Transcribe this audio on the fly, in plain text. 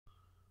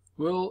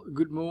Well,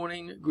 good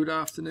morning, good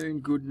afternoon,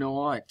 good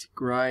night,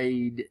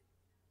 grade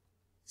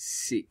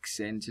 6.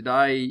 And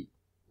today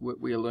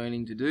what we are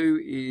learning to do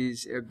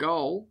is, our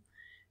goal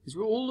is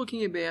we're all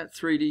looking about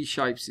 3D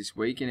shapes this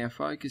week, and our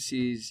focus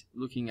is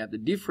looking at the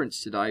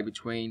difference today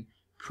between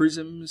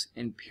prisms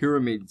and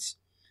pyramids.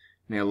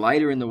 Now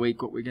later in the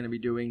week what we're going to be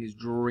doing is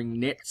drawing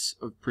nets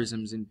of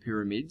prisms and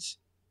pyramids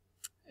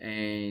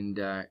and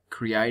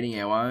creating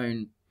our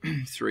own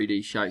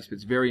 3D shapes, but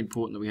it's very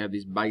important that we have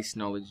this base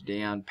knowledge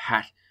down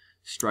pat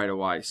straight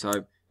away.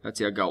 So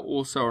that's our goal.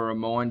 Also a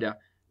reminder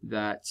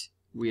that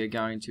we are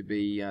going to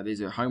be,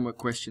 there's a homework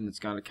question that's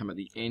going to come at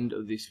the end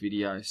of this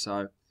video, so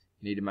you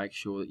need to make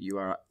sure that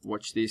you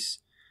watch this,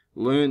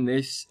 learn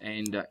this,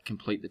 and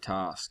complete the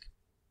task.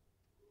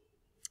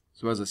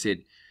 So as I said,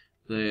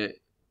 the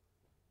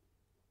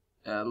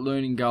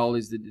learning goal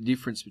is the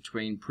difference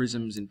between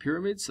prisms and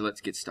pyramids, so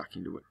let's get stuck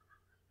into it.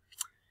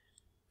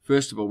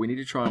 First of all, we need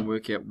to try and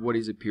work out what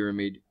is a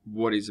pyramid,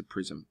 what is a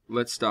prism.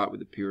 Let's start with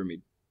the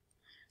pyramid.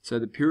 So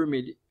the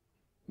pyramid,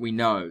 we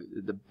know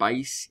that the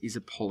base is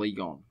a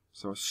polygon,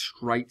 so a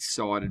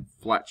straight-sided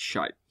flat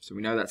shape. So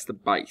we know that's the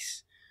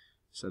base.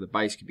 So the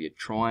base could be a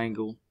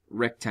triangle,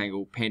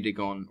 rectangle,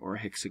 pentagon, or a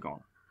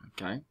hexagon.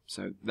 Okay,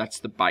 so that's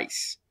the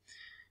base.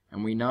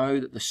 And we know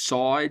that the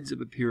sides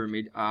of a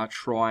pyramid are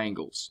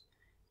triangles.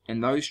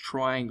 And those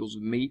triangles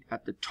meet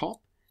at the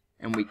top,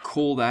 and we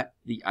call that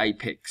the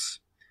apex.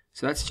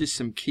 So that's just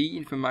some key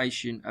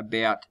information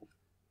about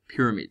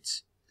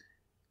pyramids.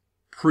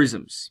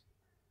 Prisms.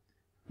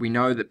 We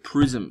know that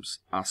prisms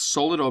are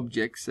solid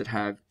objects that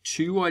have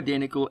two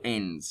identical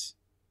ends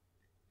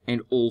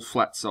and all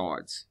flat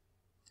sides.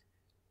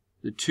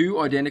 The two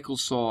identical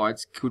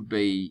sides could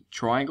be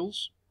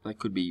triangles, they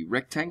could be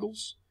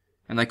rectangles,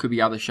 and they could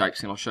be other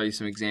shapes, and I'll show you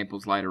some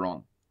examples later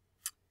on.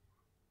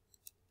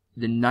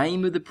 The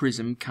name of the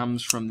prism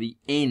comes from the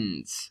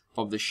ends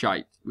of the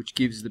shape, which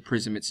gives the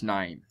prism its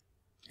name.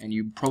 And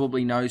you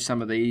probably know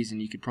some of these,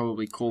 and you could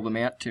probably call them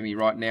out to me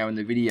right now in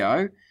the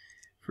video.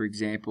 For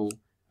example,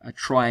 a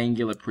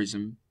triangular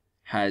prism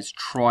has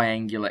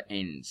triangular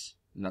ends,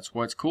 and that's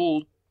why it's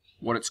called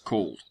what it's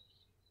called.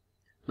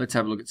 Let's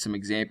have a look at some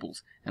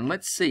examples, and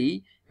let's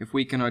see if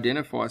we can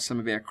identify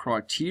some of our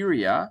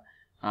criteria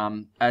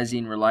as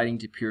in relating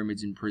to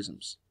pyramids and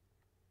prisms.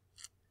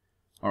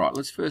 Alright,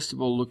 let's first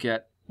of all look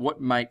at what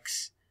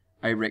makes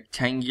a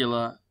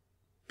rectangular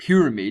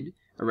pyramid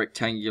a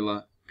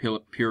rectangular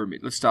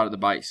pyramid. Let's start at the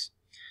base.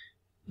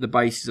 The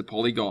base is a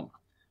polygon.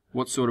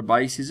 What sort of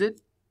base is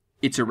it?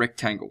 It's a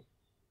rectangle.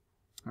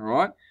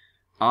 Alright?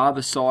 Are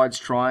the sides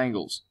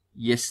triangles?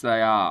 Yes,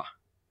 they are.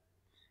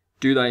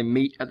 Do they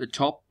meet at the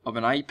top of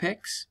an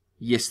apex?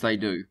 Yes, they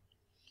do.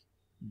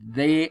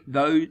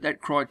 That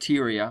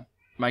criteria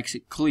makes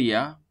it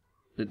clear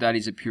that that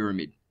is a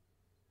pyramid.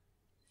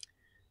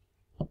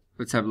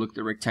 Let's have a look at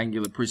the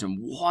rectangular prism.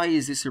 Why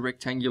is this a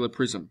rectangular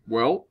prism?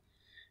 Well,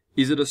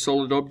 is it a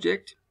solid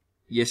object?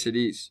 Yes, it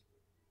is.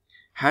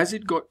 Has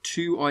it got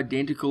two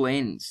identical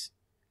ends?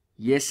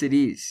 Yes, it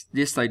is.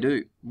 Yes, they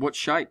do. What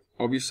shape?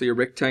 Obviously a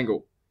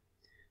rectangle.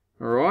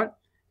 Alright?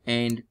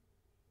 And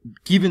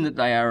given that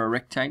they are a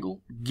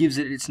rectangle, gives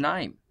it its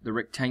name, the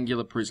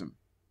rectangular prism.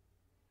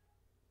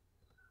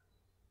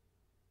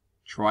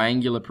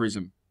 Triangular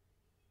prism.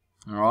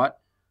 Alright?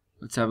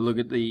 Let's have a look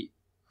at the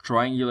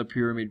triangular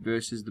pyramid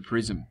versus the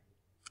prism.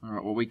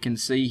 Alright, what we can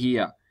see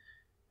here.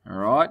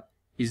 Alright?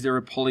 Is there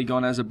a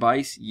polygon as a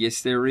base?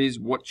 Yes, there is.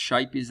 What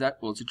shape is that?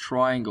 Well, it's a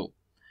triangle.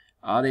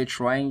 Are there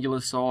triangular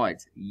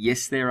sides?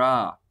 Yes, there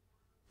are.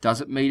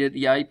 Does it meet at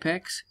the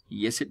apex?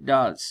 Yes, it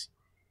does.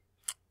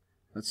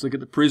 Let's look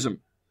at the prism.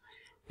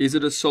 Is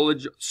it a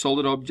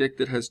solid object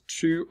that has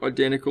two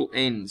identical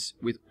ends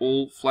with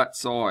all flat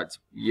sides?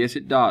 Yes,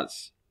 it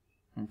does.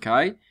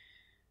 Okay.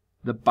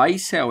 The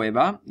base,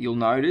 however, you'll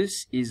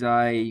notice is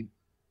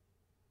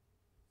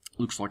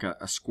looks like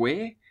a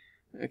square.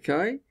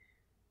 Okay.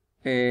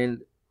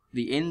 And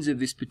the ends of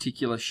this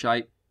particular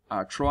shape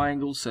are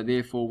triangles, so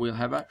therefore we'll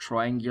have a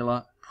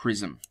triangular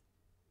prism.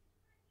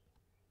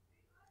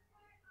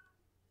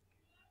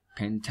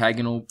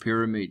 Pentagonal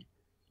pyramid.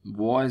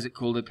 Why is it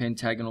called a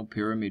pentagonal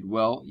pyramid?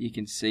 Well, you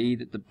can see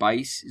that the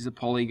base is a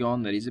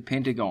polygon that is a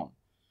pentagon.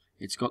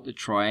 It's got the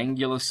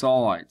triangular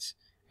sides,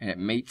 and it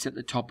meets at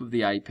the top of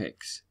the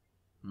apex.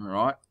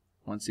 Alright,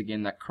 once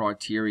again that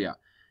criteria.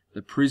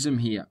 The prism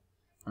here,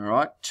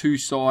 alright, two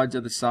sides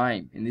are the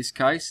same. In this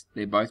case,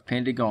 they're both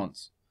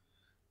pentagons.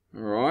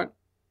 Alright.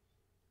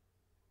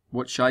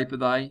 What shape are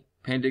they?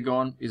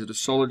 Pentagon. Is it a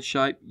solid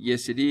shape?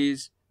 Yes, it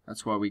is.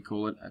 That's why we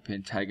call it a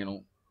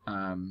pentagonal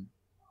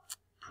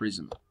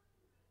prism.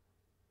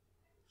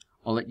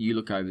 I'll let you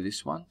look over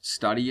this one,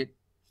 study it,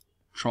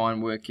 try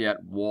and work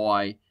out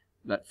why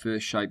that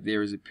first shape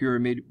there is a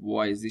pyramid.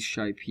 Why is this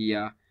shape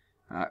here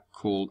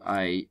called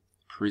a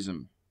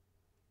prism?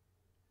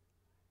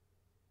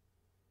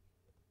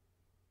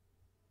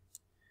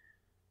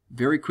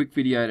 Very quick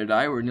video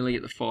today. We're nearly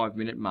at the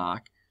 5-minute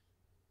mark.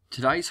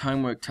 Today's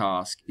homework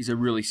task is a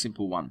really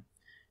simple one.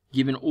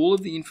 Given all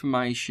of the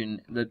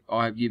information that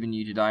I have given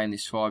you today in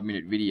this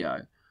 5-minute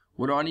video,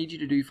 What I need you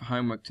to do for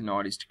homework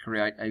tonight is to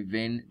create a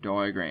Venn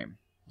diagram.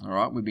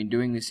 Alright, we've been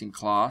doing this in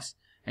class,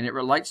 and it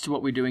relates to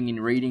what we're doing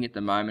in reading at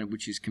the moment,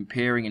 which is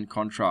comparing and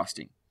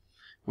contrasting.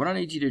 What I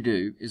need you to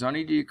do is I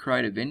need you to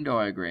create a Venn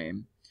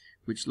diagram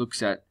which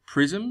looks at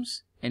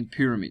prisms and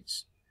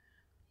pyramids.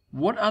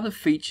 What are the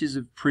features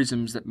of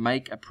prisms that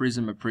make a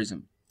prism a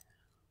prism?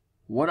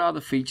 What are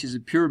the features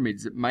of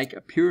pyramids that make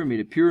a pyramid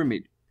a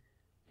pyramid?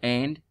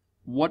 And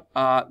what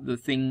are the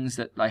things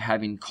that they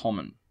have in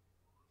common?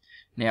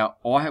 Now,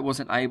 I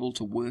wasn't able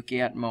to work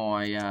out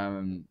my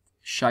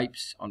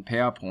shapes on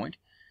PowerPoint,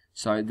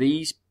 so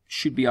these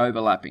should be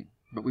overlapping.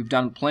 But we've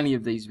done plenty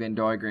of these Venn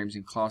diagrams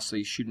in class, so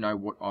you should know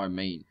what I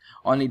mean.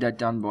 I need that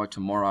done by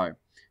tomorrow.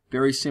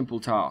 Very simple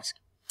task.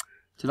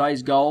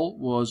 Today's goal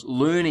was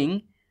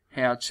learning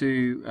how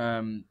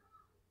to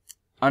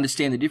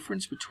understand the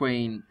difference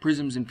between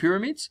prisms and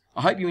pyramids.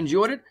 I hope you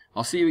enjoyed it.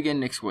 I'll see you again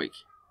next week.